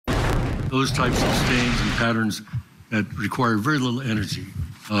those types of stains and patterns that require very little energy.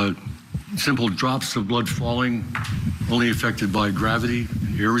 Simple drops of blood falling, only affected by gravity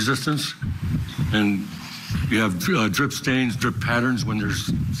and air resistance. And you have drip stains, drip patterns when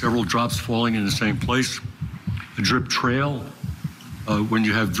there's several drops falling in the same place. A drip trail, when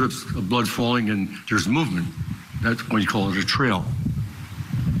you have drips of blood falling and there's movement. That's when you call it a trail.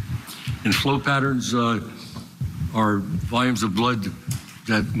 And flow patterns are volumes of blood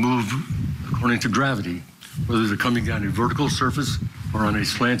that move according to gravity, whether they're coming down a vertical surface or on a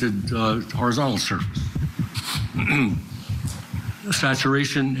slanted horizontal surface.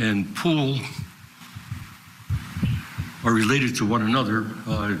 Saturation and pool are related to one another.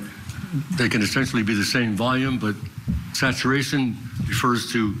 They can essentially be the same volume, but saturation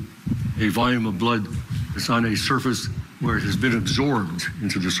refers to a volume of blood that's on a surface where it has been absorbed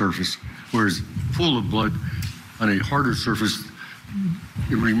into the surface, whereas pool of blood on a harder surface,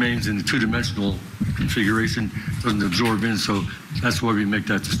 it remains in a two-dimensional configuration, doesn't absorb in, so that's why we make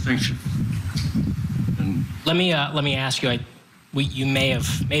that distinction. And let me ask you, you may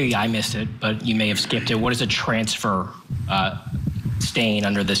have, maybe I missed it, but you may have skipped it. What is a transfer stain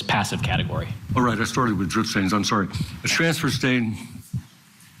under this passive category? All right, I started with drip stains, I'm sorry. A transfer stain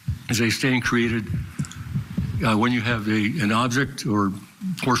is a stain created when you have an object or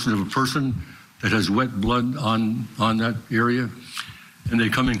portion of a person that has wet blood on that area, and they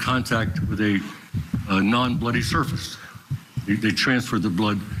come in contact with a non-bloody surface. They transfer the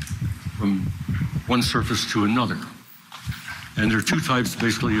blood from one surface to another. And there are two types,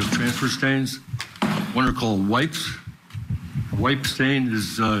 basically, of transfer stains. One are called wipes. A wipe stain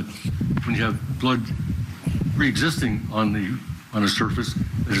is when you have blood pre-existing on a surface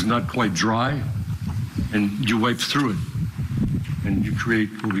that is not quite dry, and you wipe through it, and you create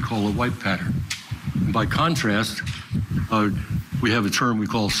what we call a wipe pattern. And by contrast, we have a term we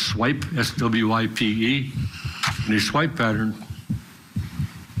call swipe, S-W-I-P-E. And a swipe pattern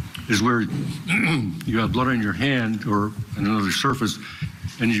is where you have blood on your hand or on another surface,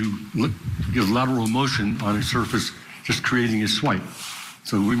 and you give lateral motion on a surface, just creating a swipe.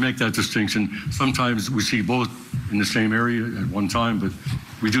 So we make that distinction. Sometimes we see both in the same area at one time, but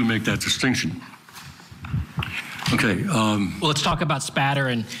we do make that distinction. Okay. Well, let's talk about spatter,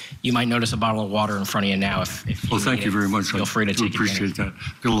 and you might notice a bottle of water in front of you now. If well, thank you very much. Feel free to take appreciate that.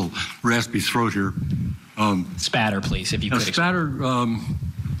 Got a little raspy throat here. Spatter, please, if you could.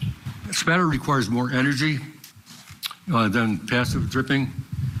 Spatter requires more energy than passive dripping,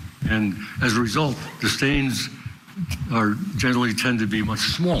 and as a result, the stains generally tend to be much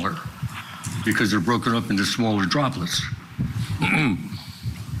smaller because they're broken up into smaller droplets.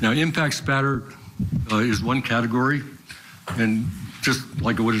 Now, impact spatter is one category, and just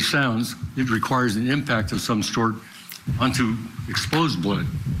like what it sounds, it requires an impact of some sort onto exposed blood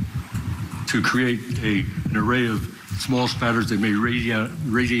to create an array of small spatters that may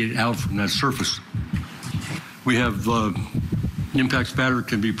radiate out from that surface. We have impact spatter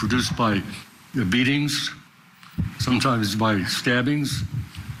can be produced by beatings, sometimes by stabbings,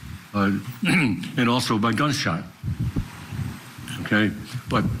 and also by gunshot. Okay,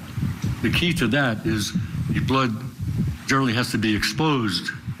 but the key to that is the blood generally has to be exposed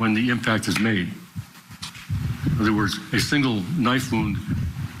when the impact is made. In other words, a single knife wound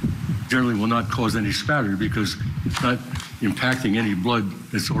generally will not cause any spatter because it's not impacting any blood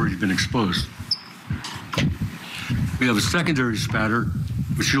that's already been exposed. We have a secondary spatter,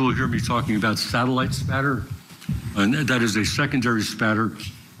 which you will hear me talking about satellite spatter. And that is a secondary spatter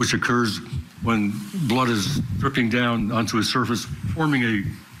which occurs when blood is dripping down onto a surface, forming a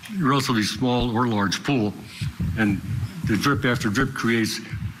relatively small or large pool. And the drip after drip creates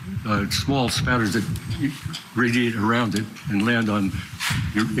small spatters that radiate around it and land on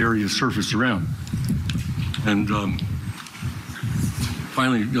your area of surface around. And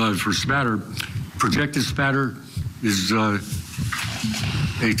finally, for spatter, projected spatter is a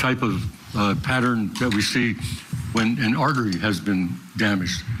type of pattern that we see when an artery has been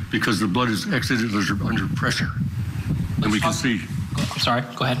damaged because the blood is exited under pressure. And we can see. I'm sorry,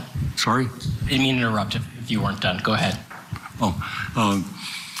 go ahead. Sorry? I didn't mean to interrupt if you weren't done. Go ahead.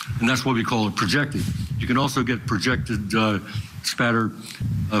 And that's what we call it projected. You can also get projected spatter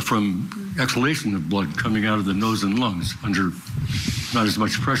from exhalation of blood coming out of the nose and lungs under not as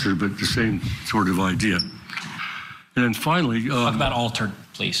much pressure, but the same sort of idea. And then finally... talk about altered,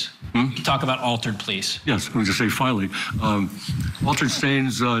 please. Talk about altered, please. Yes, I'm going to say finally. Altered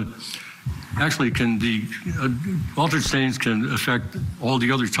stains actually can be... altered stains can affect all the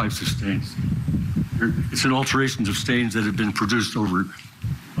other types of stains. It's an alteration of stains that have been produced over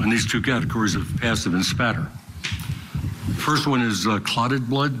on these two categories of passive and spatter. The first one is clotted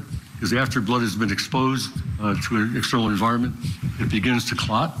blood, because after blood has been exposed to an external environment, it begins to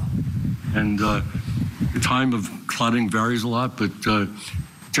clot. And the time of clotting varies a lot, but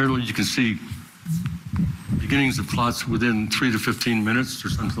generally you can see beginnings of clots within 3 to 15 minutes or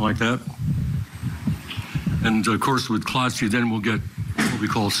something like that. And of course, with clots, you then will get what we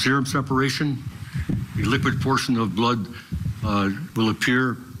call serum separation. The liquid portion of blood will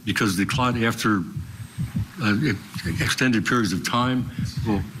appear because the clot, after extended periods of time,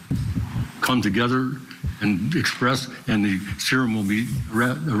 will come together and express, and the serum will be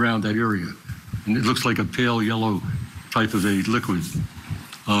around that area. And it looks like a pale yellow type of a liquid.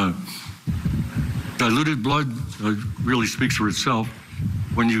 Diluted blood really speaks for itself.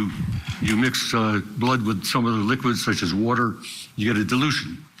 When you mix blood with some other liquids, such as water, you get a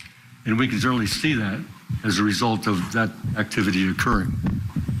dilution. And we can generally see that as a result of that activity occurring.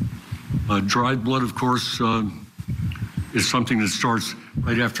 Dried blood, of course, is something that starts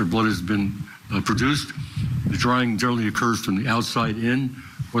right after blood has been produced. The drying generally occurs from the outside in,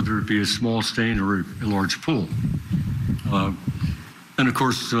 whether it be a small stain or a large pool. And of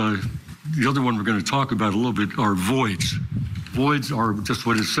course, the other one we're going to talk about a little bit are voids. Voids are just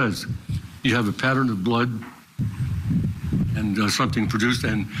what it says. You have a pattern of blood and something produced,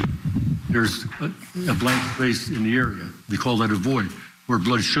 and there's a blank space in the area. We call that a void, where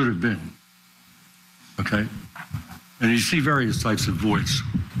blood should have been. Okay? And you see various types of voids.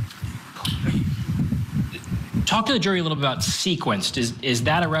 Talk to the jury a little bit about sequenced. Is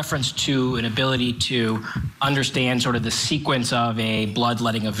that a reference to an ability to understand sort of the sequence of a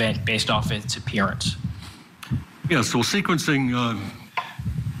bloodletting event based off its appearance? Yeah, so sequencing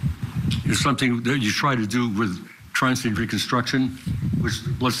is something that you try to do with crime scene reconstruction, which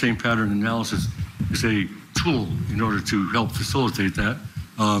bloodstain pattern analysis is a tool in order to help facilitate that.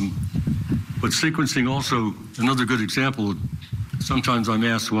 But sequencing also, another good example, sometimes I'm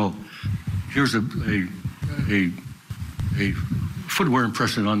asked, well, here's a footwear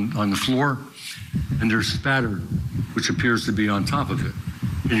impression on the floor, and there's spatter, which appears to be on top of it.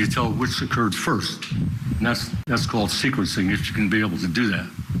 Can you tell which occurred first? And that's called sequencing, if you can be able to do that.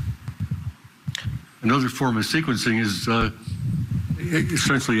 Another form of sequencing is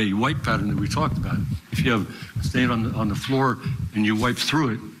essentially a wipe pattern that we talked about. If you have a stain on the floor and you wipe through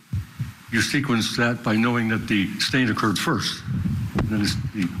it, you sequence that by knowing that the stain occurred first, and then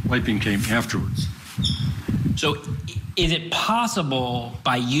the wiping came afterwards. So is it possible,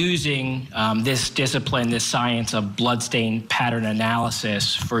 by using this discipline, this science of bloodstain pattern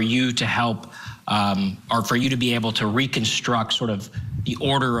analysis, for you to help, or for you to be able to reconstruct sort of the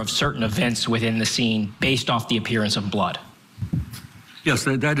order of certain events within the scene based off the appearance of blood? Yes,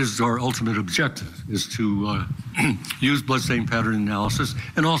 that is our ultimate objective, is to use bloodstain pattern analysis,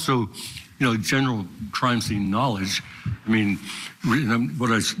 and also, general crime scene knowledge. I mean,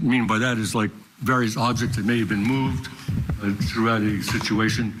 what I mean by that is like various objects that may have been moved throughout a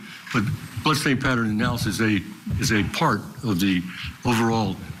situation, but bloodstain pattern analysis is a part of the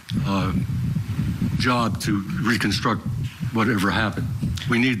overall job to reconstruct whatever happened.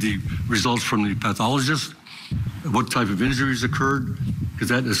 We need the results from the pathologist, what type of injuries occurred, because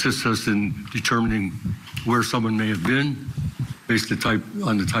that assists us in determining where someone may have been, based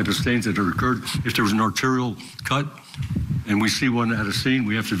on the type of stains that occurred. If there was an arterial cut and we see one at a scene,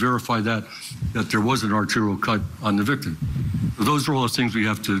 we have to verify that there was an arterial cut on the victim. So those are all the things we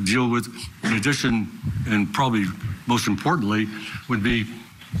have to deal with. In addition, and probably most importantly, would be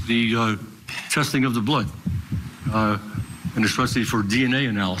the testing of the blood, and especially for DNA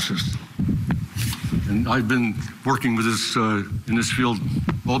analysis. And I've been working with this in this field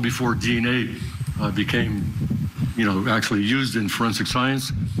well before DNA became, actually used in forensic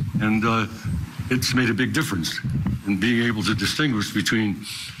science, and it's made a big difference in being able to distinguish between,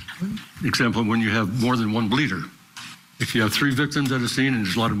 example, when you have more than one bleeder. If you have 3 victims at a scene and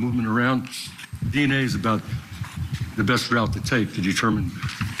there's a lot of movement around, DNA is about the best route to take to determine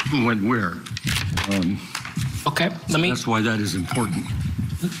who went where. Okay, that's why that is important.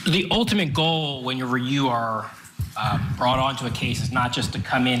 The ultimate goal when you are brought onto a case is not just to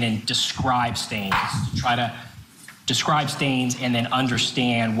come in and describe stains, to try to describe stains and then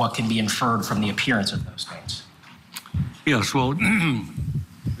understand what can be inferred from the appearance of those stains. Yes, well,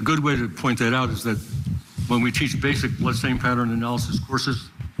 a good way to point that out is that when we teach basic bloodstain pattern analysis courses,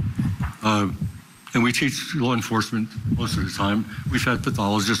 and we teach law enforcement most of the time, we've had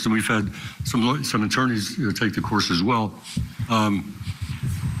pathologists and we've had some attorneys take the course as well.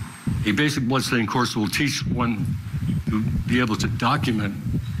 A basic bloodstain course will teach one to be able to document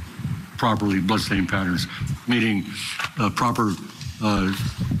properly bloodstain patterns, meaning proper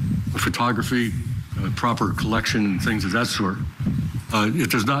photography, proper collection, and things of that sort. It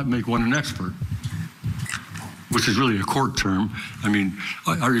does not make one an expert, which is really a court term. I mean,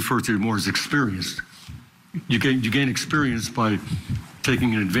 I refer to it more as experienced. You gain experience by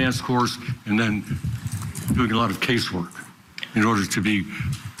taking an advanced course and then doing a lot of casework in order to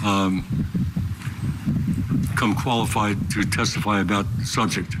become qualified to testify about the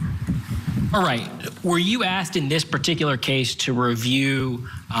subject. All right. Were you asked in this particular case to review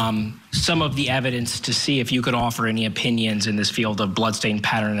some of the evidence to see if you could offer any opinions in this field of bloodstain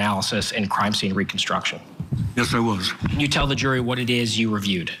pattern analysis and crime scene reconstruction? Yes, I was. Can you tell the jury what it is you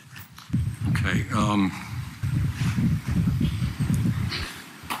reviewed? Okay.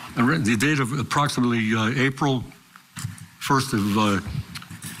 The date of approximately April 1st of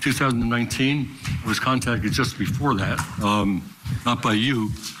 2019, I was contacted just before that, not by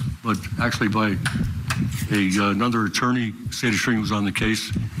you, but actually by another attorney, state attorney was on the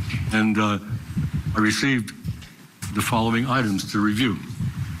case, and I received the following items to review.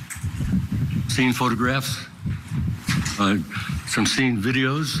 Scene photographs, some scene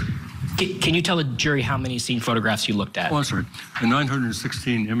videos. Can you tell the jury how many scene photographs you looked at? Oh, I'm sorry.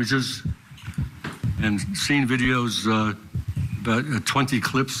 916 images and scene videos, about 20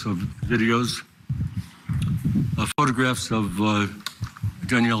 clips of videos, photographs of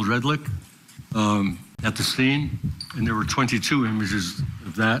Danielle Redlick at the scene, and there were 22 images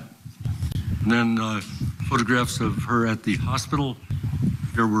of that. And then photographs of her at the hospital,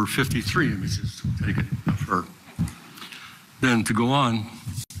 there were 53 images taken of her. Then to go on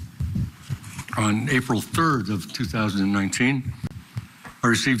April 3rd of 2019, I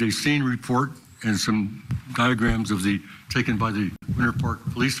received a scene report and some diagrams of taken by the Winter Park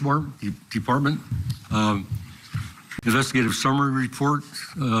Police Department, investigative summary report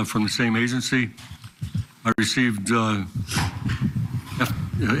from the same agency. I received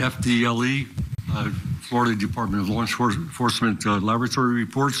FDLE, Florida Department of Law Enforcement laboratory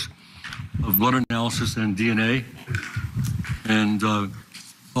reports of blood analysis and DNA, and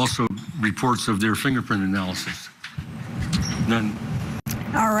also reports of their fingerprint analysis. And then,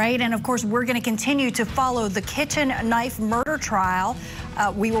 all right, and of course, we're going to continue to follow the kitchen knife murder trial.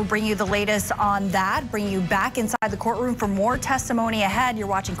 We will bring you the latest on that, bring you back inside the courtroom for more testimony ahead. You're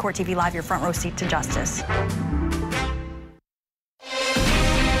watching Court TV Live, your front row seat to justice.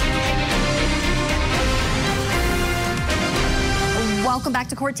 Welcome back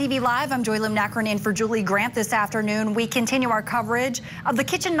to Court TV Live. I'm Joy Lim Nakron in for Julie Grant this afternoon. We continue our coverage of the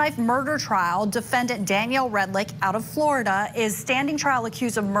kitchen knife murder trial. Defendant Danielle Redlick out of Florida is standing trial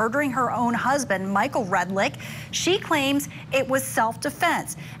accused of murdering her own husband, Michael Redlick. She claims it was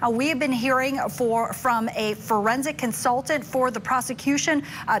self-defense. Now, we have been hearing from a forensic consultant for the prosecution,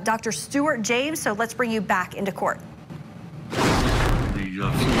 Dr. Stuart James. So let's bring you back into court.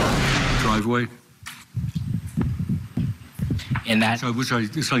 The driveway. And that, Which I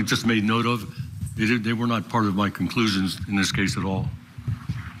just made note of. They were not part of my conclusions in this case at all.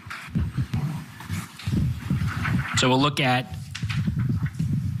 so we'll look at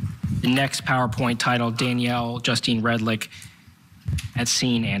the next PowerPoint titled Danielle Justine Redlick at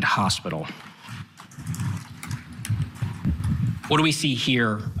Scene and Hospital. What do we see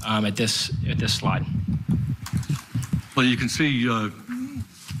here at this slide? Well, you can see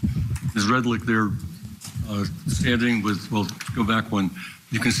Ms. Redlick there standing with, well, go back one.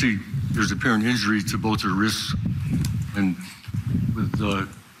 You can see there's apparent injury to both her wrists, and with her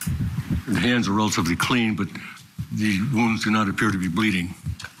hands are relatively clean, but the wounds do not appear to be bleeding.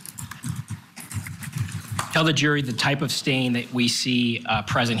 Tell the jury the type of stain that we see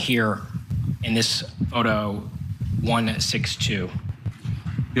present here in this photo 162.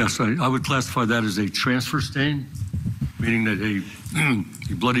 Yes, I would classify that as a transfer stain, meaning that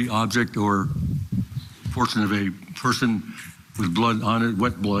a bloody object or portion of a person with blood on it,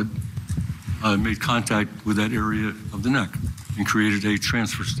 wet blood, made contact with that area of the neck and created a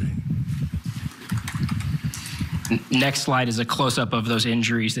transfer stain. Next slide is a close-up of those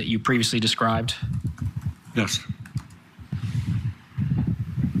injuries that you previously described. Yes.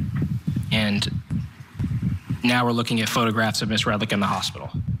 And now we're looking at photographs of Ms. Redlick in the hospital.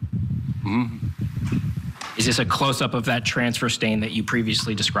 Mm-hmm. Is this a close-up of that transfer stain that you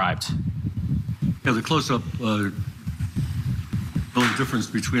previously described? Yeah, the close-up, the only difference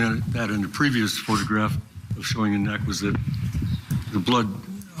between that and the previous photograph of showing the neck was that the blood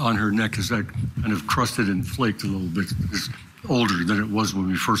on her neck is that kind of crusted and flaked a little bit. It's older than it was when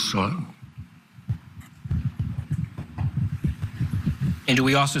we first saw it. And do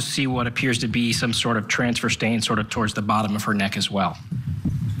we also see what appears to be some sort of transfer stain sort of towards the bottom of her neck as well?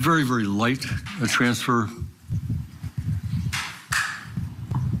 Very, very light transfer.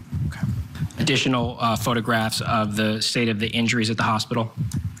 Okay. additional photographs of the state of the injuries at the hospital?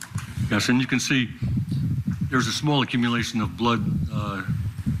 Yes, and you can see there's a small accumulation of blood,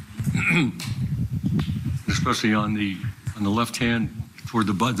 especially on the left hand toward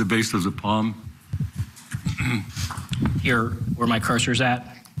the base of the palm. Here, where my cursor's at?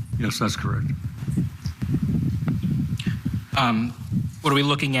 Yes, that's correct. What are we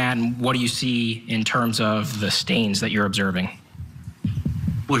looking at, and what do you see in terms of the stains that you're observing?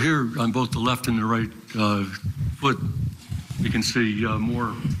 Well, here on both the left and the right foot, you can see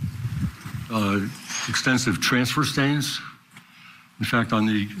more extensive transfer stains. In fact, on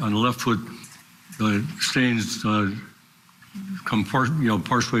the left foot, stains come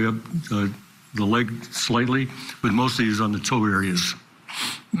partially up the leg slightly, but mostly is on the toe areas.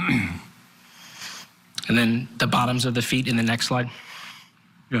 And then the bottoms of the feet in the next slide.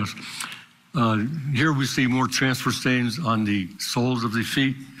 Yes. Here we see more transfer stains on the soles of the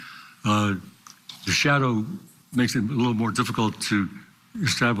feet. The shadow makes it a little more difficult to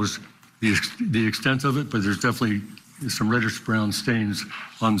establish the extent of it, but there's definitely some reddish brown stains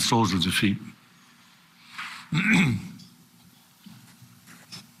on the soles of the feet.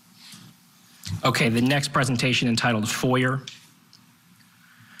 Okay, the next presentation entitled Foyer.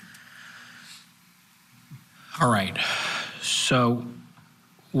 All right, so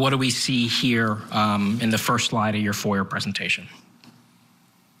what do we see here in the first slide of your Foyer presentation?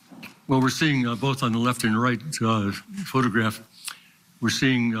 Well, we're seeing both on the left and right photograph, we're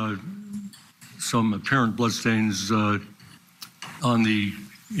seeing some apparent blood stains on the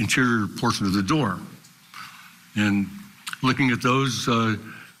interior portion of the door. And looking at those,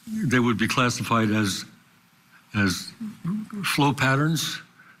 they would be classified as flow patterns,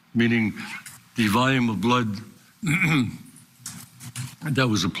 meaning the volume of blood that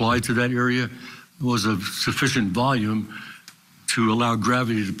was applied to that area was of sufficient volume to allow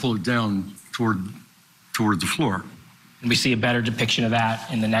gravity to pull it down toward the floor. And we see a better depiction of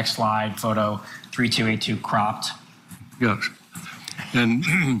that in the next slide, photo 3282 cropped. Yes. And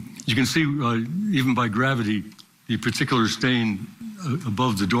you can see even by gravity, the particular stain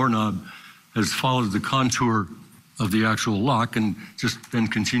above the doorknob has followed the contour of the actual lock and just then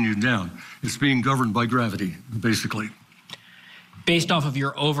continued down. It's being governed by gravity, basically. Based off of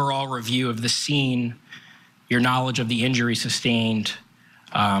your overall review of the scene, your knowledge of the injury sustained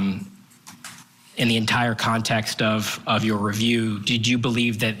in the entire context of your review, did you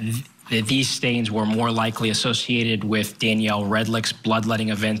believe that these stains were more likely associated with Danielle Redlick's bloodletting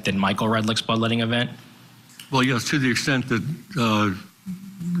event than Michael Redlick's bloodletting event? Well, yes, to the extent that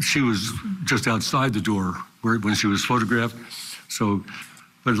she was just outside the door when she was photographed. So,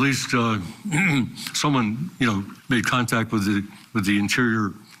 but at least someone, made contact with the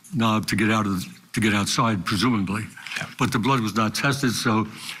interior knob to get outside, presumably. Okay. But the blood was not tested, so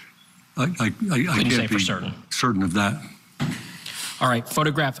I can't be certain of that. All right,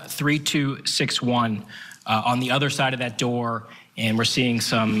 photograph 3261 on the other side of that door, and we're seeing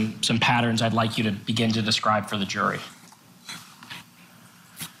some patterns I'd like you to begin to describe for the jury.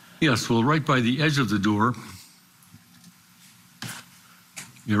 Yes, well, right by the edge of the door,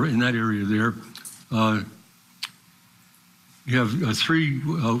 in that area there, you have three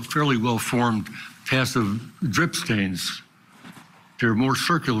fairly well-formed passive drip stains. They're more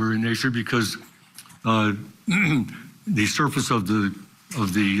circular in nature because the surface of the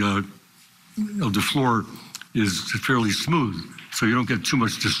floor is fairly smooth, so you don't get too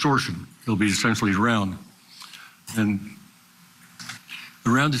much distortion. It'll be essentially round. And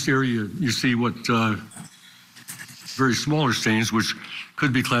around this area, you see what very smaller stains, which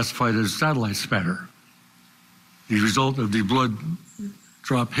could be classified as satellite spatter. The result of the blood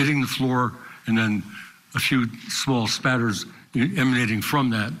drop hitting the floor and then a few small spatters emanating from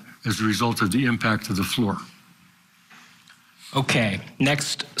that as a result of the impact of the floor. Okay,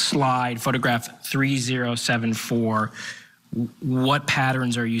 next slide, photograph 3074. What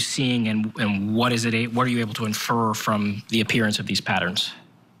patterns are you seeing, and what are you able to infer from the appearance of these patterns?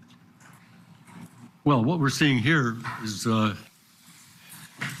 Well, what we're seeing here is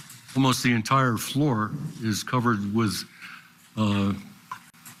almost the entire floor is covered with a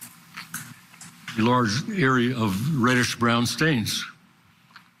large area of reddish brown stains,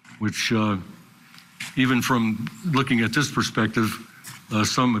 which even from looking at this perspective,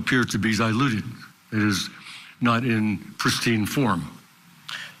 some appear to be diluted. It is not in pristine form.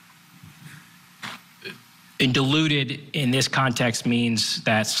 And diluted in this context means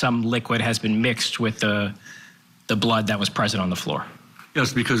that some liquid has been mixed with the blood that was present on the floor.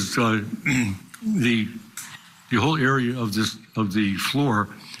 Yes, because the whole area of the floor,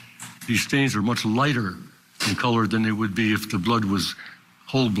 these stains are much lighter in color than they would be if the blood was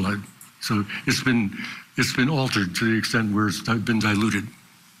whole blood. So it's been altered to the extent where it's been diluted.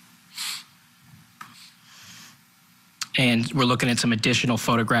 And we're looking at some additional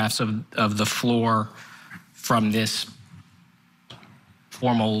photographs of the floor from this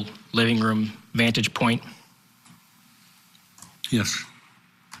formal living room vantage point. Yes.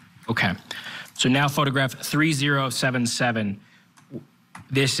 Okay. So now photograph 3077.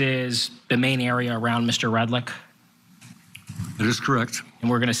 This is the main area around Mr. Redlick. That is correct. And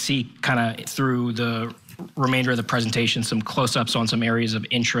we're going to see kind of through the remainder of the presentation some close-ups on some areas of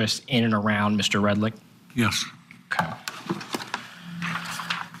interest in and around Mr. Redlick. Yes. Okay.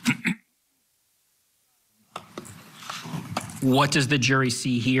 What does the jury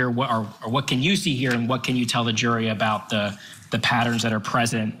see here, or what can you see here, and what can you tell the jury about the patterns that are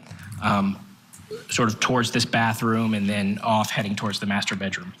present sort of towards this bathroom and then off heading towards the master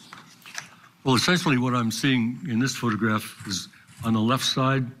bedroom? Well, essentially what I'm seeing in this photograph is on the left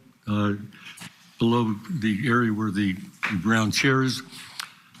side, below the area where the brown chair is.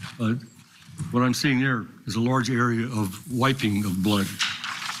 What I'm seeing there is a large area of wiping of blood.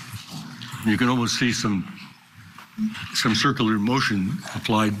 You can almost see some circular motion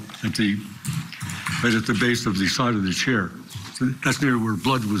applied right at the base of the side of the chair. So that's near where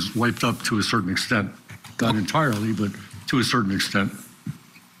blood was wiped up to a certain extent. Not entirely, but to a certain extent.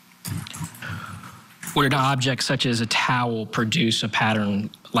 Would an object such as a towel produce a pattern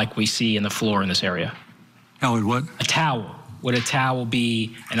like we see in the floor in this area? How would what? A towel. Would a towel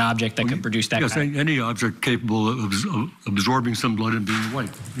be an object that could produce that? Yes, pattern? any object capable of absorbing some blood and being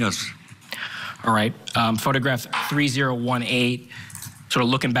wiped. Yes. All right. Photograph 3018. Sort of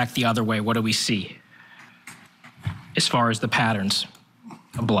looking back the other way, what do we see as far as the patterns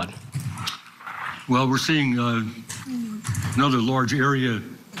of blood? Well, we're seeing another large area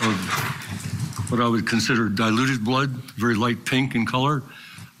of what I would consider diluted blood, very light pink in color,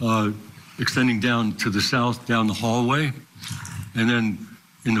 extending down to the south, down the hallway. And then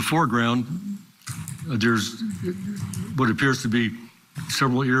in the foreground, there's what appears to be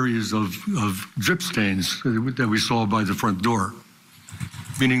several areas of drip stains that we saw by the front door,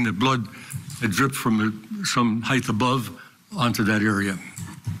 meaning that blood had dripped from some height above onto that area.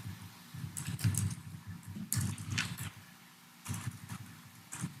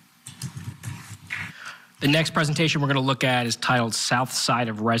 The next presentation we're going to look at is titled South Side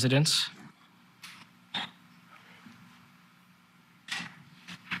of Residence.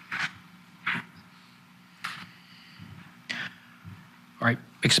 All right,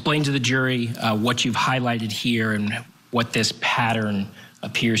 explain to the jury what you've highlighted here and what this pattern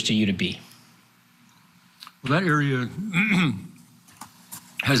appears to you to be. Well, that area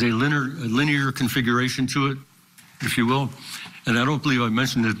has a linear configuration to it, if you will. And I don't believe I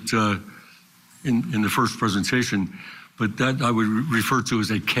mentioned it in the first presentation, but that I would refer to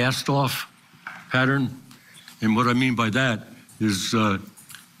as a cast-off pattern. And what I mean by that is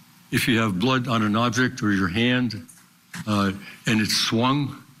if you have blood on an object or your hand and it's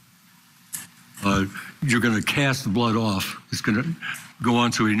swung, you're going to cast the blood off. It's going to go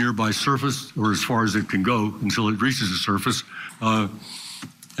onto a nearby surface or as far as it can go until it reaches the surface.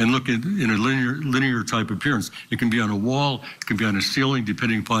 And look in a linear type appearance. It can be on a wall, it can be on a ceiling,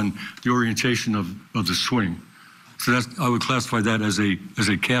 depending upon the orientation of the swing. So that's, I would classify that as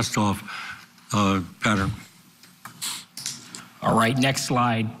a cast-off pattern. All right, next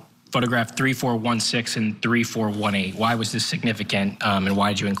slide, photograph 3416 and 3418. Why was this significant, and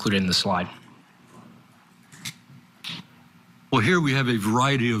why did you include it in the slide? Well, here we have a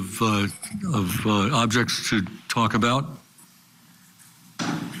variety of objects to talk about.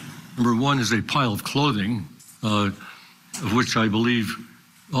 Number one is a pile of clothing, of which I believe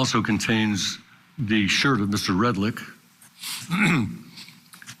also contains the shirt of Mr. Redlick.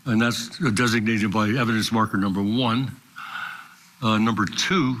 And that's designated by evidence marker number 1. Number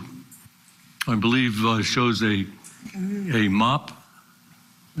 2, I believe, shows a mop,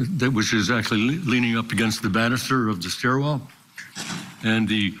 which is actually leaning up against the banister of the stairwell. And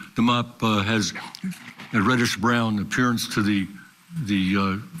the mop has a reddish-brown appearance to the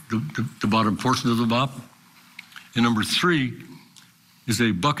bottom portion of the mop. And number 3 is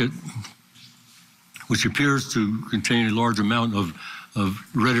a bucket which appears to contain a large amount of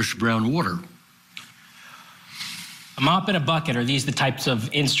reddish-brown water. A mop and a bucket, are these the types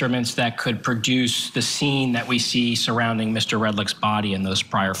of instruments that could produce the scene that we see surrounding Mr. Redlick's body in those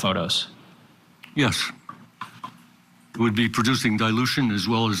prior photos? Yes. It would be producing dilution as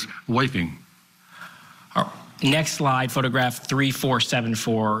well as wiping. All right. Next slide, photograph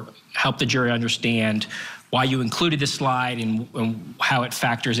 3474. Help the jury understand why you included this slide and how it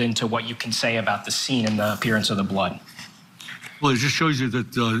factors into what you can say about the scene and the appearance of the blood. Well, it just shows you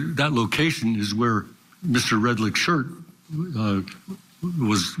that that location is where Mr. Redlick's shirt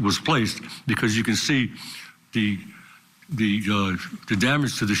was placed, because you can see the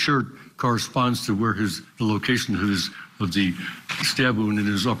damage to the shirt corresponds to where the location of the stab wound in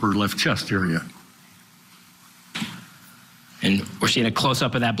his upper left chest area. And we're seeing a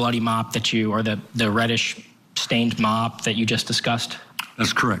close-up of that bloody mop that you, or the reddish stained mop that you just discussed?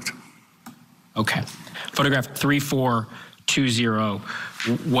 That's correct. Okay. Photograph 3420.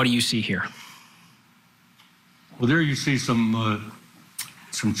 What do you see here? Well, there you see some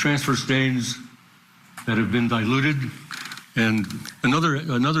transfer stains that have been diluted, and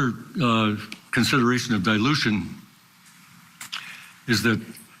another consideration of dilution is that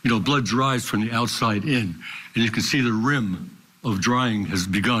blood dries from the outside in, and you can see the rim of drying has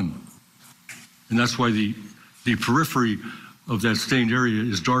begun, and that's why the periphery of that stained area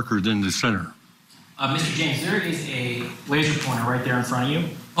is darker than the center. Mr. James, there is a laser pointer right there in front of you.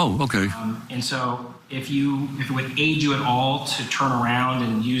 Oh, okay. And so if it would aid you at all to turn around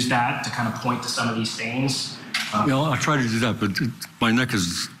and use that to kind of point to some of these stains. I'll try to do that, but my neck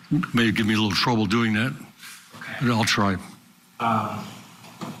may give me a little trouble doing that. Okay. But I'll try.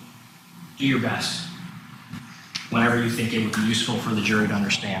 Do your best whenever you think it would be useful for the jury to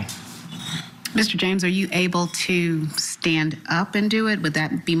understand. Mr. James, are you able to stand up and do it? Would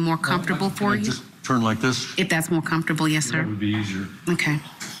that be more comfortable for you? Just turn like this? If that's more comfortable, yes, sir. That would be easier. Okay.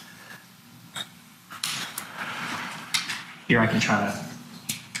 Here, I can try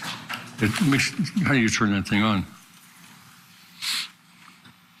to. How do you turn that thing on?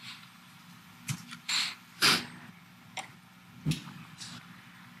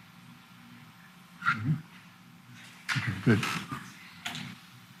 Okay, good.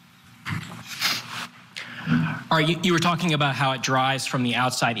 All right, you were talking about how it dries from the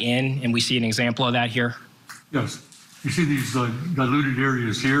outside in, and we see an example of that here. Yes. You see these diluted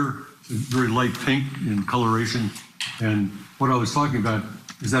areas here, very light pink in coloration. And what I was talking about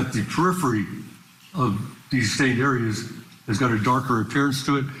is that the periphery of these stained areas has got a darker appearance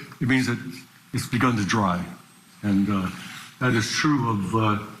to it. It means that it's begun to dry. And that is true of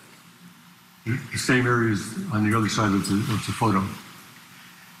the same areas on the other side of the photo.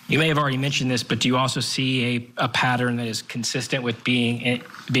 You may have already mentioned this, but do you also see a pattern that is consistent with being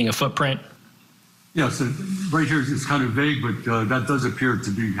a footprint? Yes, right here it's kind of vague, but that does appear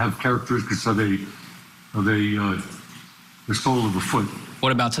to have characteristics of the sole of a foot.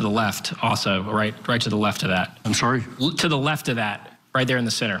 What about to the left also, right to the left of that? I'm sorry? To the left of that, right there in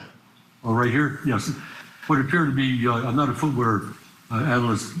the center. Oh, right here? Yes. What appear to be, I'm not a footwear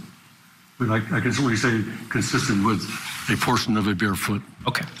analyst, but I can certainly say consistent with a portion of a bare foot.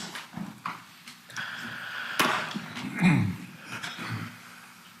 Okay.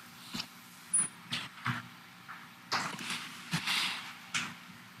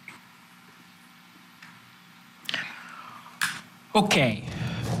 Okay.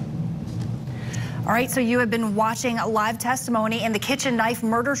 All right, so you have been watching a live testimony in the kitchen knife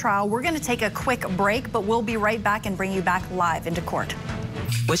murder trial. We're going to take a quick break, but we'll be right back and bring you back live into court.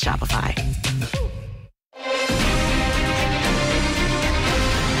 With Shopify.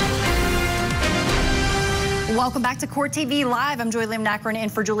 Welcome back to Court TV Live. I'm Joy Lim-Nakron in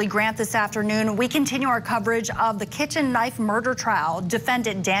for Julie Grant this afternoon. We continue our coverage of the kitchen knife murder trial.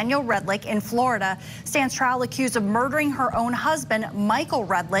 Defendant Danielle Redlick in Florida stands trial accused of murdering her own husband, Michael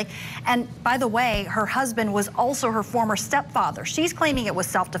Redlick. And by the way, her husband was also her former stepfather. She's claiming it was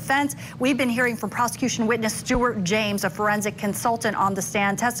self-defense. We've been hearing from prosecution witness Stuart James, a forensic consultant on the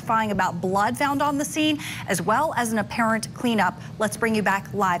stand, testifying about blood found on the scene, as well as an apparent cleanup. Let's bring you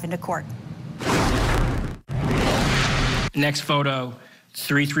back live into court. Next photo,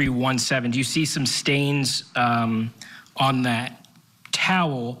 3317. Do you see some stains on that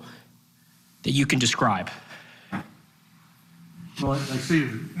towel that you can describe? Well, I see,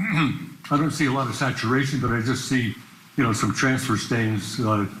 I don't see a lot of saturation, but I just see, some transfer stains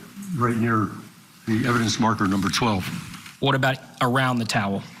right near the evidence marker number 12. What about around the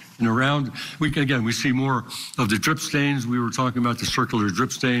towel? And around, we see more of the drip stains. We were talking about the circular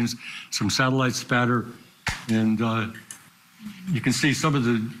drip stains, some satellite spatter, and you can see some of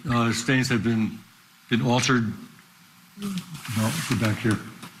the stains have been altered. I'll go back here,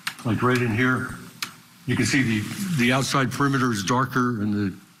 like right in here. You can see the outside perimeter is darker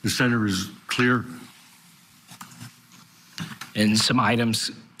and the center is clear. And some items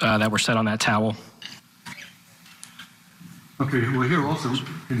that were set on that towel. Okay, well here also,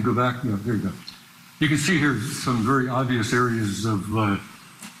 can you go back? No, there you go. You can see here some very obvious areas of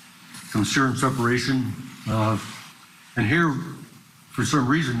some serum separation. And here, for some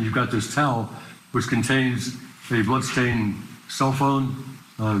reason, you've got this towel which contains a bloodstained cell phone,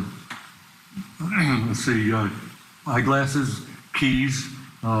 let's see, eyeglasses, keys,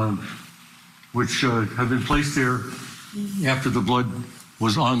 which have been placed there after the blood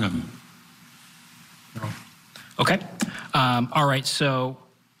was on them. Okay. All right. So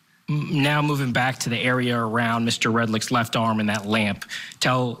now moving back to the area around Mr. Redlick's left arm and that lamp,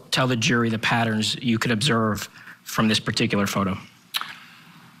 tell the jury the patterns you could observe from this particular photo.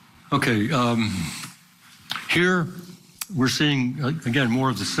 Okay. Here we're seeing, again, more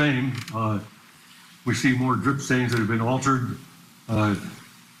of the same. We see more drip stains that have been altered.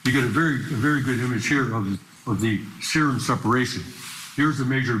 You get a very good image here of the serum separation. Here's a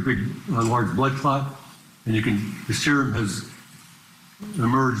major, large blood clot, and the serum has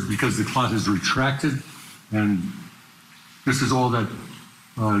emerged because the clot is retracted, and this is all that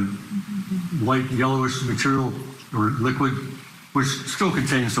light yellowish material or liquid, which still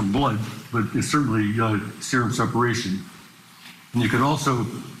contains some blood, but it's certainly serum separation. And you can also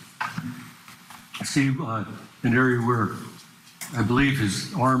see an area where I believe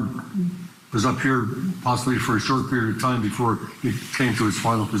his arm was up here possibly for a short period of time before it came to its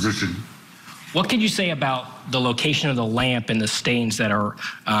final position. What can you say about the location of the lamp and the stains that are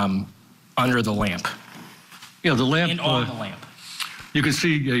under the lamp? Yeah, the lamp. And on the lamp. You can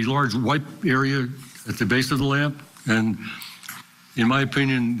see a large wipe area at the base of the lamp, and in my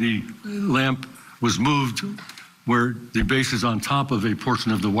opinion, the lamp was moved where the base is on top of a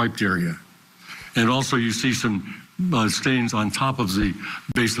portion of the wiped area. And also you see some stains on top of the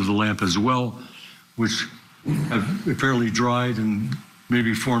base of the lamp as well, which have apparently dried and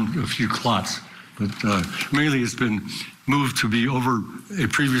maybe formed a few clots. But mainly it's been moved to be over a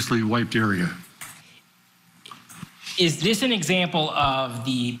previously wiped area. Is this an example of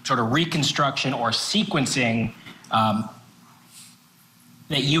the sort of reconstruction or sequencing that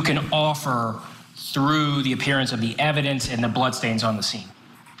you can offer through the appearance of the evidence and the bloodstains on the scene?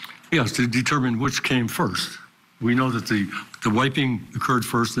 Yes, to determine which came first. We know that the wiping occurred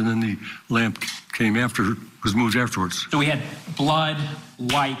first, and then the lamp came after, was moved afterwards. So we had blood,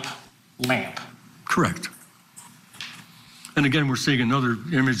 wipe, lamp. Correct. And again, we're seeing another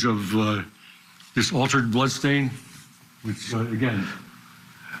image of this altered blood stain, which again,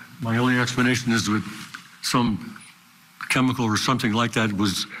 my only explanation is with some chemical or something like that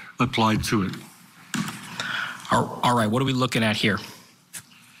was applied to it. All right, what are we looking at here?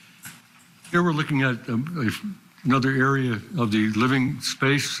 Here we're looking at another area of the living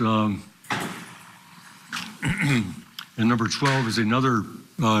space. And number 12 is another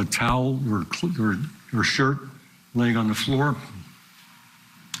towel or shirt laying on the floor.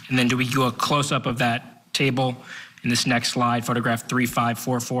 And then do we do a close-up of that table in this next slide, photograph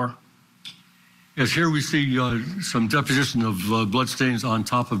 3544? Yes, here we see some deposition of blood stains on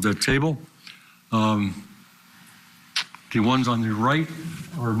top of the table. The ones on the right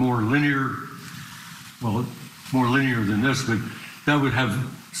are more linear, well, more linear than this, but that would have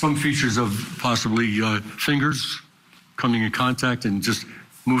some features of possibly fingers coming in contact and just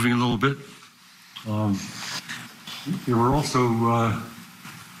moving a little bit. There were also a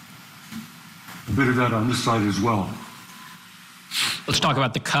bit of that on this side as well. Let's talk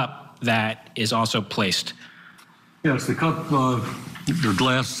about the cup that is also placed. Yes, the cup or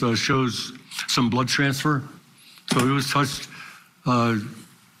glass shows some blood transfer. So it was touched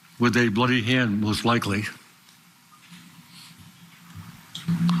with a bloody hand, most likely.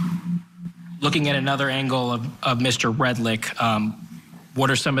 Looking at another angle of Mr. Redlick,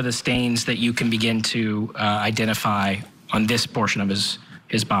 what are some of the stains that you can begin to identify on this portion of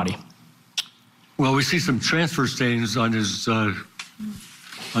his body? Well, we see some transfer stains on his on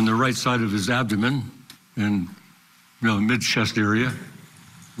the right side of his abdomen and mid-chest area,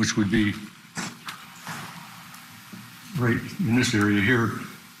 which would be right in this area here.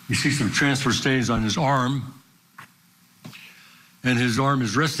 You see some transfer stains on his arm, and his arm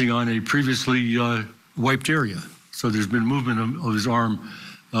is resting on a previously wiped area. So there's been movement of his arm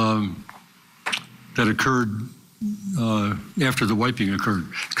that occurred after the wiping occurred,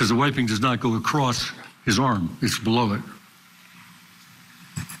 because the wiping does not go across his arm, it's below it.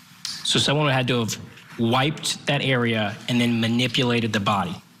 So someone had to have wiped that area and then manipulated the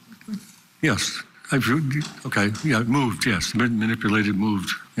body? Yes. Okay, yeah, moved, yes. Manipulated, moved,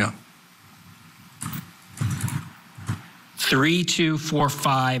 yeah.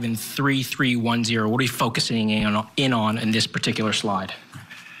 3245 and 3310. What are we focusing in on in this particular slide?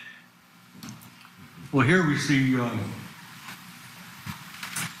 Well, here we see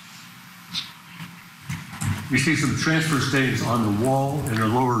some transfer stains on the wall and the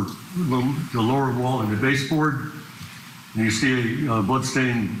lower wall and the baseboard. And you see a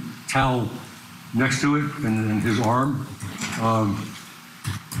bloodstained towel next to it and his arm.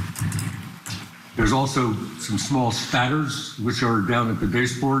 There's also some small spatters, which are down at the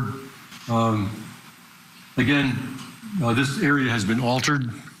baseboard. Again, this area has been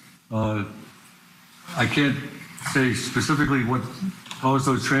altered. I can't say specifically what caused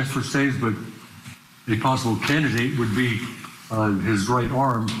those transfer stains, but a possible candidate would be his right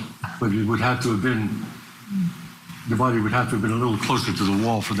arm, but it would have to have been, the body would have to have been a little closer to the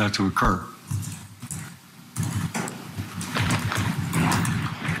wall for that to occur.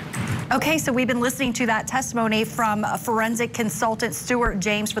 Okay, so we've been listening to that testimony from forensic consultant Stuart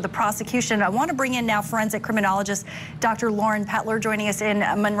James for the prosecution. I want to bring in now forensic criminologist Dr. Lauren Petler joining us in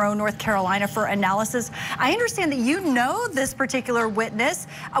Monroe, North Carolina for analysis. I understand that you know this particular witness.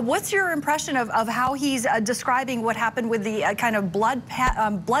 What's your impression of how he's describing what happened with the kind of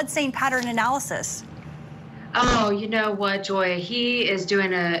blood stain pattern analysis? Oh, you know what, Joy? He is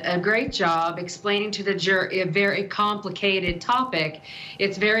doing a great job explaining to the jury a very complicated topic.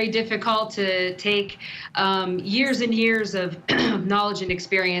 It's very difficult to take years and years of knowledge and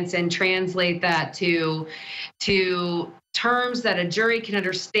experience and translate that to terms that a jury can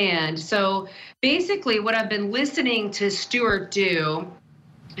understand. So basically what I've been listening to Stuart do,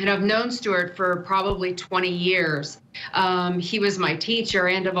 and I've known Stuart for probably 20 years. He was my teacher,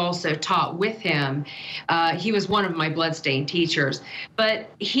 and I've also taught with him. He was one of my bloodstain teachers. But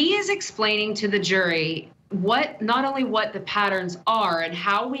he is explaining to the jury not only what the patterns are and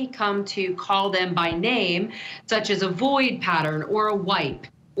how we come to call them by name, such as a void pattern or a wipe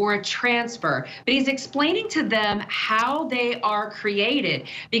or a transfer, but he's explaining to them how they are created,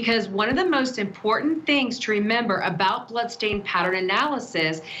 because one of the most important things to remember about bloodstain pattern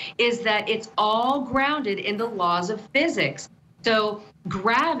analysis is that it's all grounded in the laws of physics. So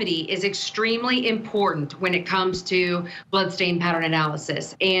gravity is extremely important when it comes to bloodstain pattern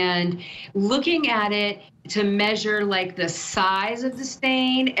analysis, and looking at it to measure like the size of the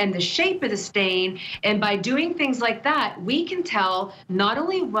stain and the shape of the stain. And by doing things like that, we can tell not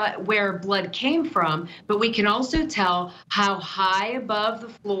only where blood came from, but we can also tell how high above the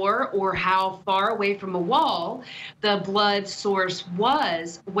floor or how far away from a wall the blood source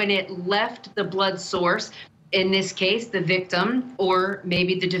was when it left the blood source, in this case, the victim or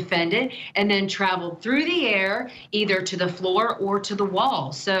maybe the defendant, and then traveled through the air either to the floor or to the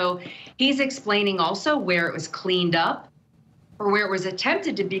wall. So he's explaining also where it was cleaned up or where it was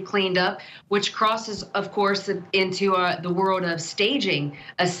attempted to be cleaned up, which crosses, of course, into the world of staging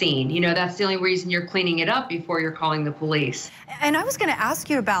a scene. You know, that's the only reason you're cleaning it up before you're calling the police. And I was going to ask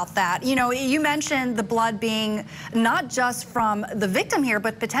you about that. You know, you mentioned the blood being not just from the victim here,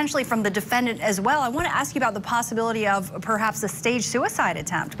 but potentially from the defendant as well. I want to ask you about the possibility of perhaps a staged suicide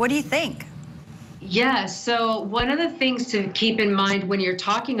attempt. What do you think? Yes, so one of the things to keep in mind when you're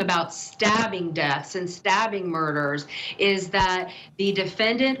talking about stabbing deaths and stabbing murders is that the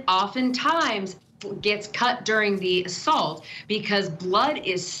defendant oftentimes gets cut during the assault because blood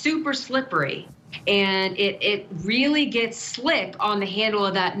is super slippery. And it really gets slick on the handle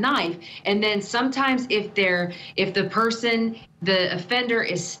of that knife. And then sometimes if the offender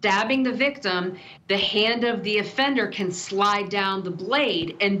is stabbing the victim, the hand of the offender can slide down the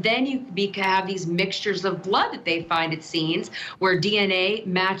blade, and then you have these mixtures of blood that they find at scenes where DNA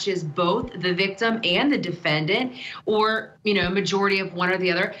matches both the victim and the defendant, or, you know, majority of one or the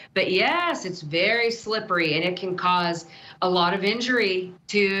other. But yes, it's very slippery, and it can cause a lot of injury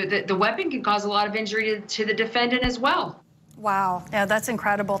to the weapon can cause a lot of injury to the defendant as well. Wow, yeah, that's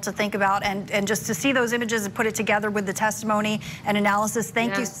incredible to think about, and just to see those images and put it together with the testimony and analysis.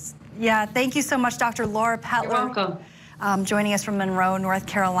 Thank you. Yeah, thank you so much, Dr. Laura Petler. You're welcome. Joining us from Monroe, North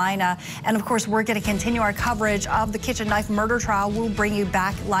Carolina. And of course, we're going to continue our coverage of the kitchen knife murder trial. We'll bring you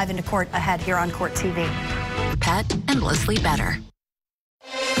back live into court ahead here on Court TV. Pet endlessly better.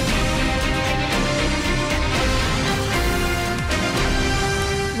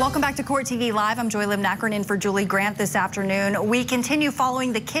 Welcome back to Court TV Live. I'm Joy Lim-Nakron in for Julie Grant this afternoon. We continue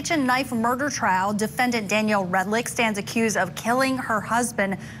following the kitchen knife murder trial. Defendant Danielle Redlick stands accused of killing her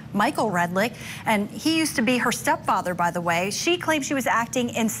husband, Michael Redlick, and he used to be her stepfather, by the way. She claims she was acting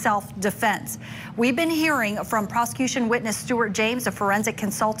in self-defense. We've been hearing from prosecution witness Stuart James, a forensic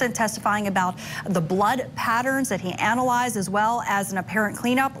consultant, testifying about the blood patterns that he analyzed as well as an apparent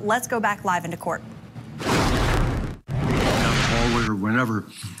cleanup. Let's go back live into court. Hallway or whenever,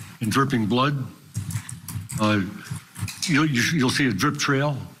 and dripping blood. You'll see a drip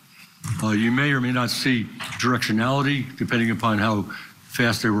trail. You may or may not see directionality depending upon how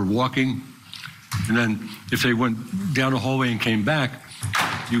fast they were walking. And then if they went down a hallway and came back,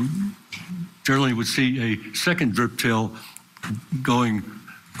 you generally would see a second drip trail going,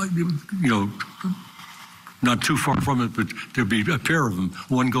 not too far from it, but there'd be a pair of them,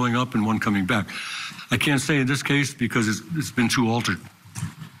 one going up and one coming back. I can't say in this case because it's been too altered.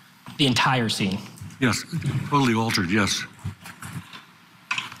 The entire scene? Yes, totally altered, yes.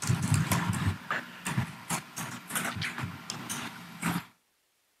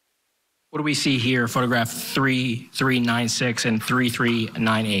 What do we see here? Photograph 3396 and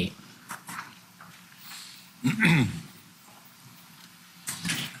 3398.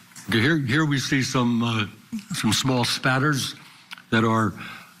 Here we see some small spatters that are,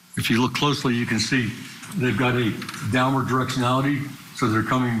 if you look closely, you can see they've got a downward directionality, so they're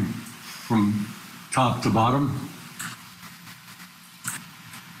coming from top to bottom.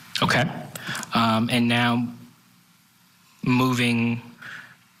 Okay. And now moving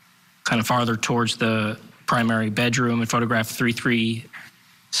kind of farther towards the primary bedroom in photograph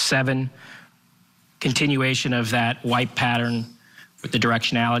 337, continuation of that wipe pattern with the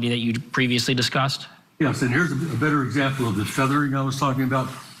directionality that you previously discussed? Yes, and here's a better example of the feathering I was talking about.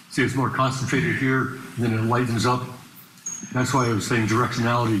 See, it's more concentrated here, and then it lightens up. That's why I was saying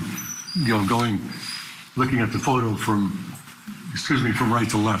directionality, looking at the photo from right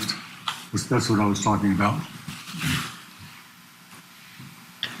to left. That's what I was talking about.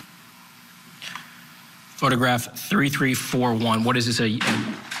 Photograph 3341, what is this, a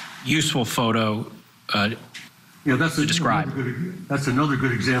useful photo to describe? That's another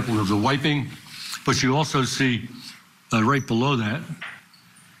good example of the wiping, but you also see right below that,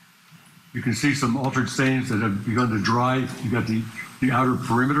 you can see some altered stains that have begun to dry. You got the outer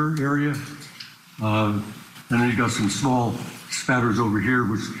perimeter area, and then you got some small spatters over here,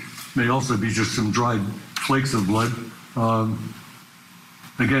 which may also be just some dried flakes of blood.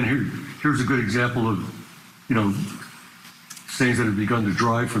 Again, here's a good example of, stains that have begun to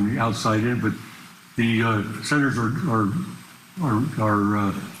dry from the outside in, but the centers are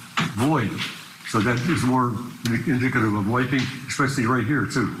void, so that is more indicative of wiping, especially right here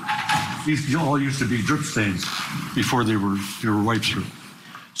too. These all used to be drip stains before they were wiped through.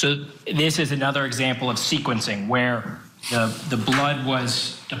 So this is another example of sequencing where the blood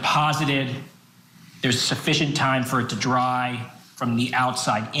was deposited, there's sufficient time for it to dry from the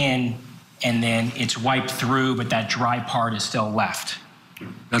outside in, and then it's wiped through, but that dry part is still left.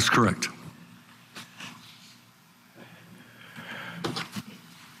 That's correct.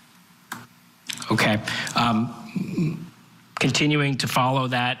 Okay. Continuing to follow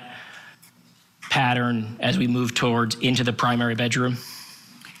that pattern as we move towards into the primary bedroom?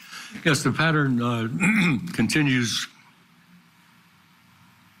 Yes, the pattern continues,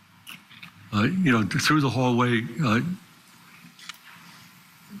 through the hallway,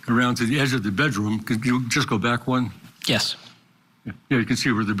 around to the edge of the bedroom. Could you just go back one? Yes. Yeah, you can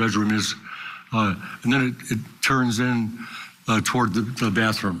see where the bedroom is. And then it turns in toward the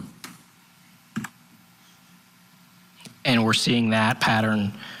bathroom. And we're seeing that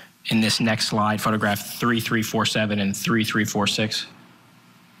pattern in this next slide, photograph 3347 and 3346.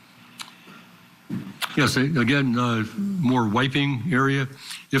 Yes, again, more wiping area.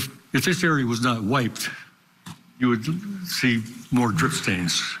 If this area was not wiped, you would see more drip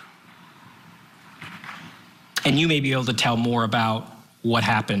stains. And you may be able to tell more about what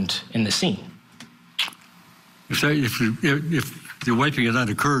happened in the scene. If the wiping had not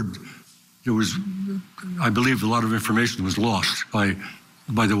occurred, there was, I believe, a lot of information was lost by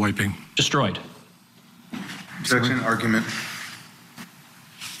the wiping. Destroyed. Objection, argument.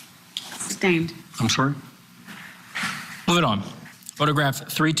 Sustained. I'm sorry? Moving on.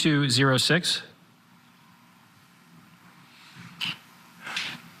 Photograph 3206.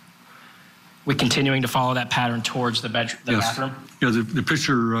 We're continuing to follow that pattern towards the bathroom? Yeah, the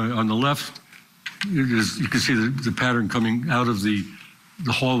picture on the left, you can see the pattern coming out of the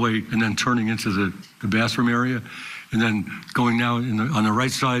hallway and then turning into the bathroom area. And then going now on the right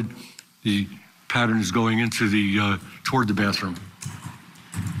side, the pattern is going into toward the bathroom.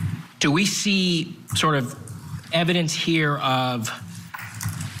 Do we see sort of evidence here of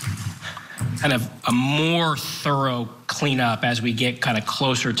kind of a more thorough cleanup as we get kind of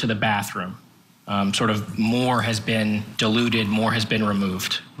closer to the bathroom? Sort of more has been diluted, more has been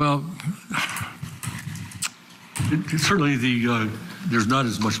removed. Well, certainly there's not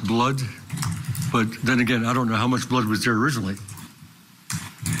as much blood, but then again, I don't know how much blood was there originally.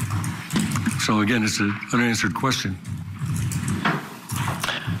 So again, it's an unanswered question.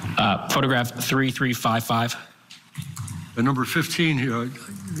 Photograph 3355. Number 15 here,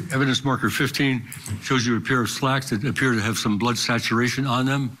 evidence marker 15, shows you a pair of slacks that appear to have some blood saturation on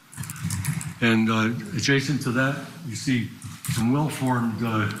them. And adjacent to that, you see some well-formed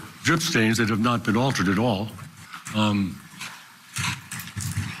drip stains that have not been altered at all.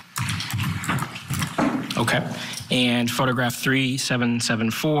 Okay. And photograph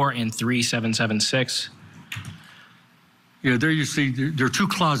 3774 and 3776. Yeah, there you see, there are two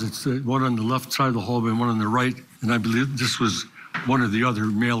closets, one on the left side of the hallway and one on the right, and I believe this was one or the other,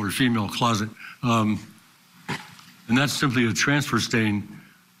 male or female closet. And that's simply a transfer stain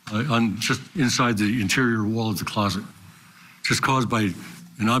on just inside the interior wall of the closet, just caused by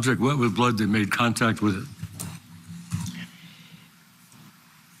an object wet with blood that made contact with it.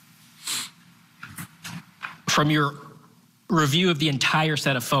 From your review of the entire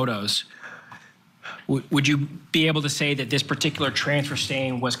set of photos, would you be able to say that this particular transfer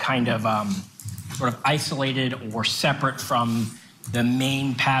stain was kind of sort of isolated or separate from the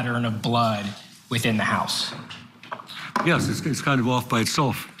main pattern of blood within the house? Yes, it's kind of off by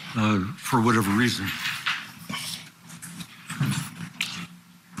itself for whatever reason.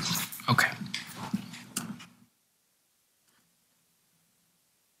 Okay.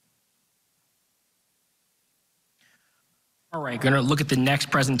 All right, going to look at the next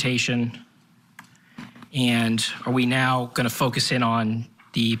presentation. And are we now going to focus in on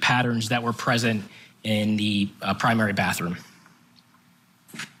the patterns that were present in the primary bathroom?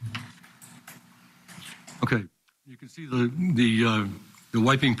 Okay, you can see the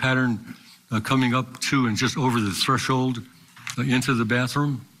wiping pattern coming up to and just over the threshold into the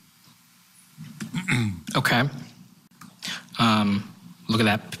bathroom. Okay. Look at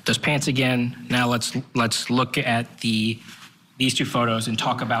that, those pants again. Now let's look at these two photos and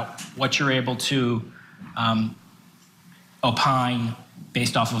talk about what you're able to opine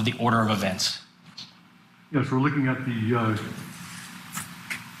based off of the order of events. Yes, we're looking at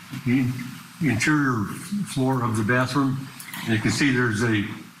the interior floor of the bathroom. And you can see there's a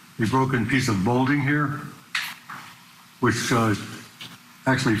broken piece of molding here, which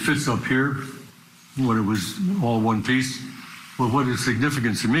actually fits up here when it was all one piece. But what is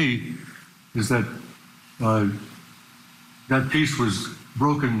significant to me is that that piece was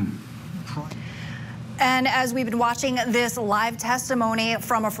broken. And as we've been watching this live testimony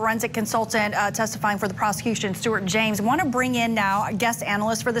from a forensic consultant testifying for the prosecution, Stuart James, I want to bring in now a guest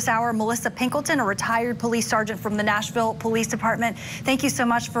analyst for this hour, Melissa Pinkleton, a retired police sergeant from the Nashville Police Department. Thank you so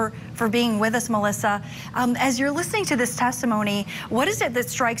much for being with us, Melissa. As you're listening to this testimony, what is it that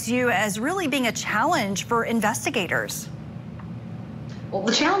strikes you as really being a challenge for investigators? Well,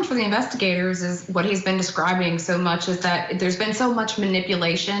 the challenge for the investigators is what he's been describing so much, is that there's been so much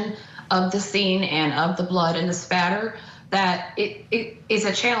manipulation of the scene and of the blood and the spatter that it is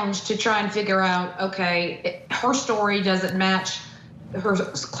a challenge to try and figure out, okay, her story doesn't match, her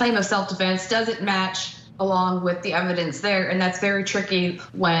claim of self-defense doesn't match along with the evidence there. And that's very tricky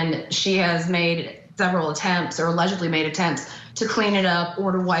when she has made several attempts or allegedly made attempts to clean it up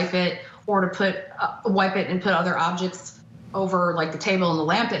or to wipe it or to wipe it and put other objects over, like the table and the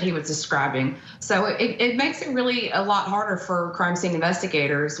lamp that he was describing. So it makes it really a lot harder for crime scene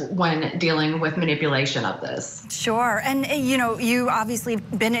investigators when dealing with manipulation of this. Sure, and you know, you obviously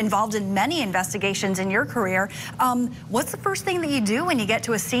been involved in many investigations in your career. What's the first thing that you do when you get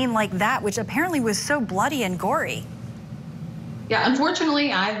to a scene like that, which apparently was so bloody and gory? Yeah,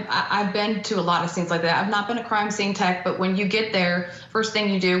 unfortunately, I've been to a lot of scenes like that. I've not been a crime scene tech, but when you get there, first thing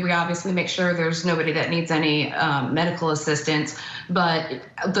you do, we obviously make sure there's nobody that needs any medical assistance. But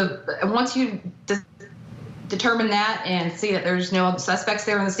once you determine that and see that there's no suspects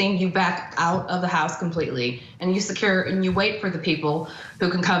there in the scene, you back out of the house completely, and you secure and you wait for the people who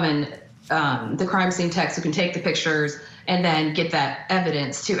can come in, the crime scene techs who can take the pictures and then get that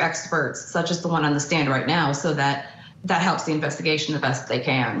evidence to experts, such as the one on the stand right now, so that helps the investigation the best they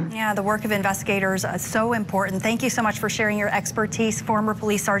can. Yeah, the work of investigators is so important. Thank you so much for sharing your expertise. Former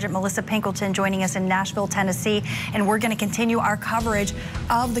Police Sergeant Melissa Pinkleton joining us in Nashville, Tennessee. And we're going to continue our coverage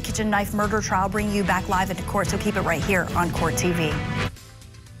of the kitchen knife murder trial, bringing you back live into court. So keep it right here on Court TV.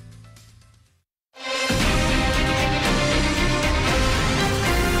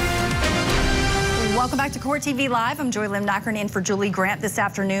 Welcome back to Court TV Live. I'm Joy Lim-Nackern in for Julie Grant this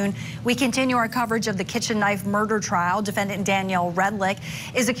afternoon. We continue our coverage of the kitchen knife murder trial. Defendant Danielle Redlick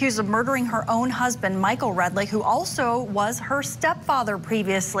is accused of murdering her own husband, Michael Redlick, who also was her stepfather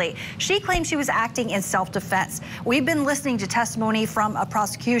previously. She claims she was acting in self-defense. We've been listening to testimony from a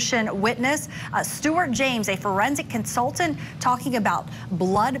prosecution witness, Stuart James, a forensic consultant, talking about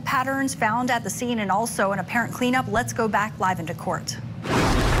blood patterns found at the scene and also an apparent cleanup. Let's go back live into court.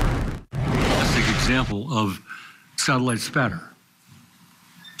 Example of satellite spatter.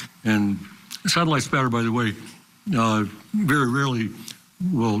 And satellite spatter, by the way, very rarely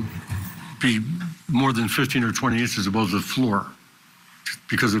will be more than 15 or 20 inches above the floor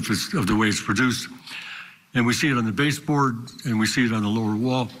because of the way it's produced. And we see it on the baseboard and we see it on the lower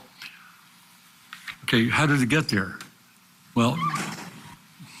wall. Okay, how did it get there? Well,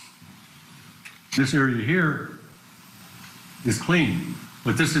 this area here is clean,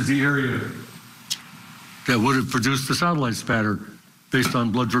 but this is the area that would have produced the satellite spatter based on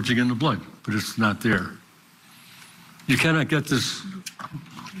blood dripping in the blood, but it's not there. You cannot get this,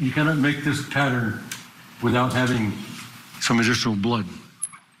 you cannot make this pattern without having some additional blood.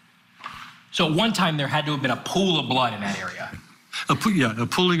 So at one time there had to have been a pool of blood in that area. A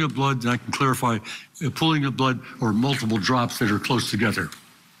pooling of blood, and I can clarify, a pooling of blood or multiple drops that are close together.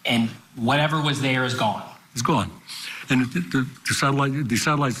 And whatever was there is gone. It's gone. And the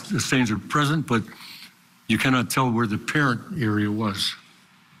satellite stains are present, but you cannot tell where the parent area was.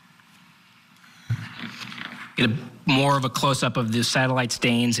 Get more of a close-up of the satellite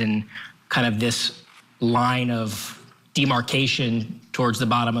stains and kind of this line of demarcation towards the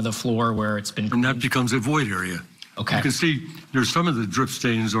bottom of the floor where it's been. And that becomes a void area. Okay. You can see there's some of the drip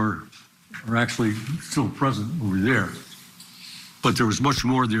stains are actually still present over there, but there was much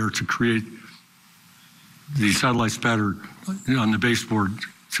more there to create the satellite spatter on the baseboard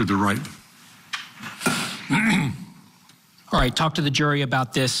to the right. All right, talk to the jury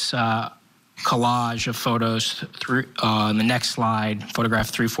about this collage of photos through on the next slide, photograph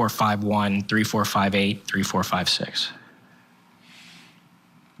 3451, 3458, 3456.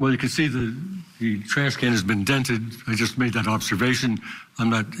 Well, you can see the trash can has been dented. I just made that observation.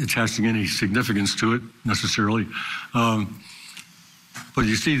 I'm not attaching any significance to it necessarily. But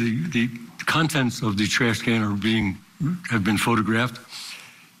you see the contents of the trash can have been photographed.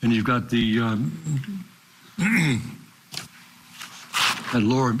 And you've got the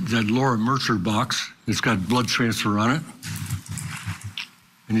that Laura Mercer box. It's got blood transfer on it.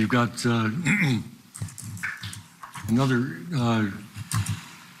 And you've got another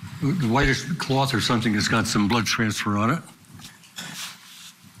the whitish cloth or something that's got some blood transfer on it.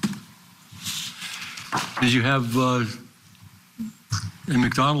 And you have a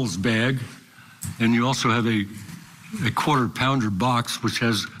McDonald's bag, and you also have a quarter-pounder box which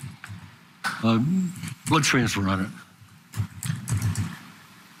has blood transfer on it.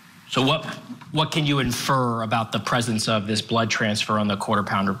 So what can you infer about the presence of this blood transfer on the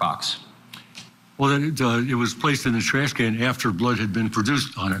quarter-pounder box? Well, it was placed in the trash can after blood had been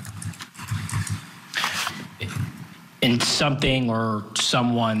produced on it. And something or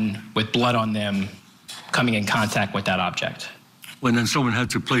someone with blood on them coming in contact with that object? Well, and then someone had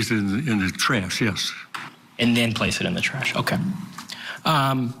to place it in the trash, yes. And then place it in the trash, okay.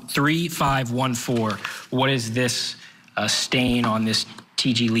 3514, what is this stain on this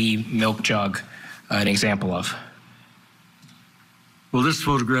T.G. Lee milk jug an example of? Well, this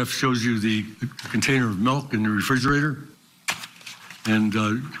photograph shows you the container of milk in the refrigerator. And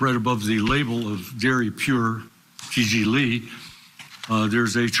right above the label of Dairy Pure T.G. Lee,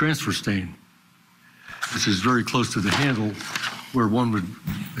 there's a transfer stain, which is very close to the handle where one would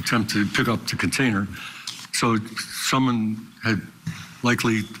attempt to pick up the container. So someone had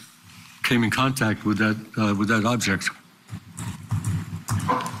likely came in contact with that object.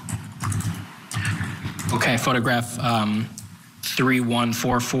 Okay, photograph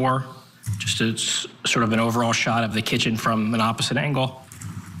 3144, just a sort of an overall shot of the kitchen from an opposite angle.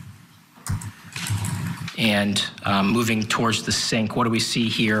 And moving towards the sink, what do we see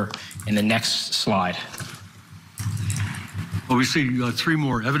here in the next slide? Well, we see three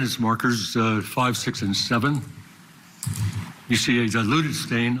more evidence markers, 5, 6, and 7. You see a diluted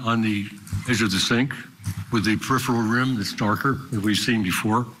stain on the edge of the sink with the peripheral rim that's darker that we've seen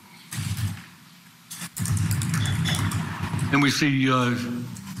before. And we see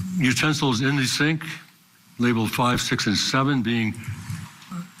utensils in the sink, labeled 5, 6, and 7, being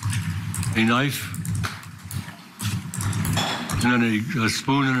a knife, and then a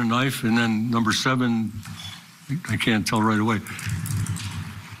spoon and a knife, and then number 7, I can't tell right away.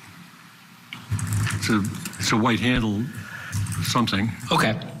 It's a white handle, something.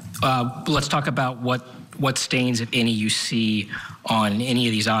 Okay, let's talk about what stains, if any, you see on any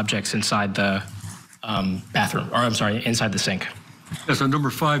of these objects inside the bathroom, or I'm sorry, inside the sink. Yes, on number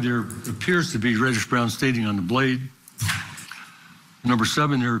 5, there appears to be reddish-brown staining on the blade. Number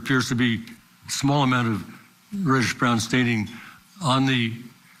 7, there appears to be a small amount of reddish-brown staining on the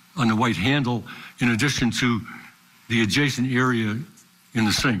white handle, in addition to the adjacent area in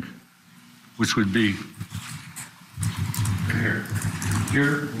the sink, which would be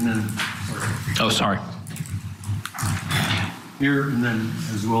here, and then, Oh, sorry. here, and then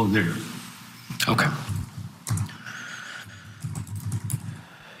as well there. Okay.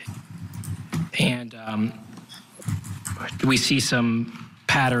 And do we see some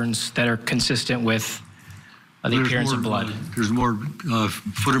patterns that are consistent with the appearance of blood? There's more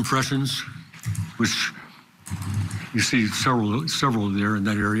foot impressions which you see several there in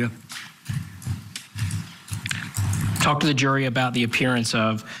that area. Talk to the jury about the appearance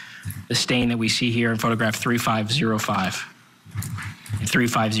of the stain that we see here in photograph 3505 and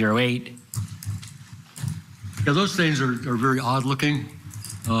 3508. Yeah, those stains are very odd looking.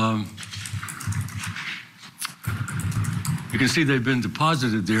 You can see they've been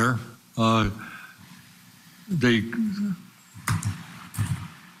deposited there.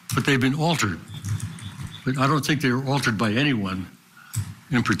 But they've been altered. But I don't think they were altered by anyone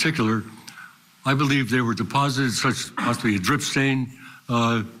in particular. I believe they were deposited, such possibly a drip stain,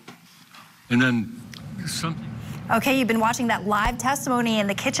 and then something. Okay, you've been watching that live testimony in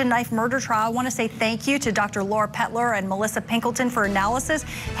the kitchen knife murder trial. I want to say thank you to Dr. Laura Petler and Melissa Pinkleton for analysis,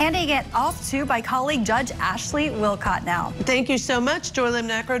 handing it off to my colleague, Judge Ashley Wilcott now. Thank you so much, Joy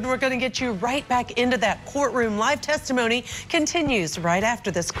Lim-Nackard. We're going to get you right back into that courtroom. Live testimony continues right after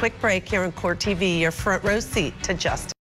this quick break here on Court TV, your front row seat to justice.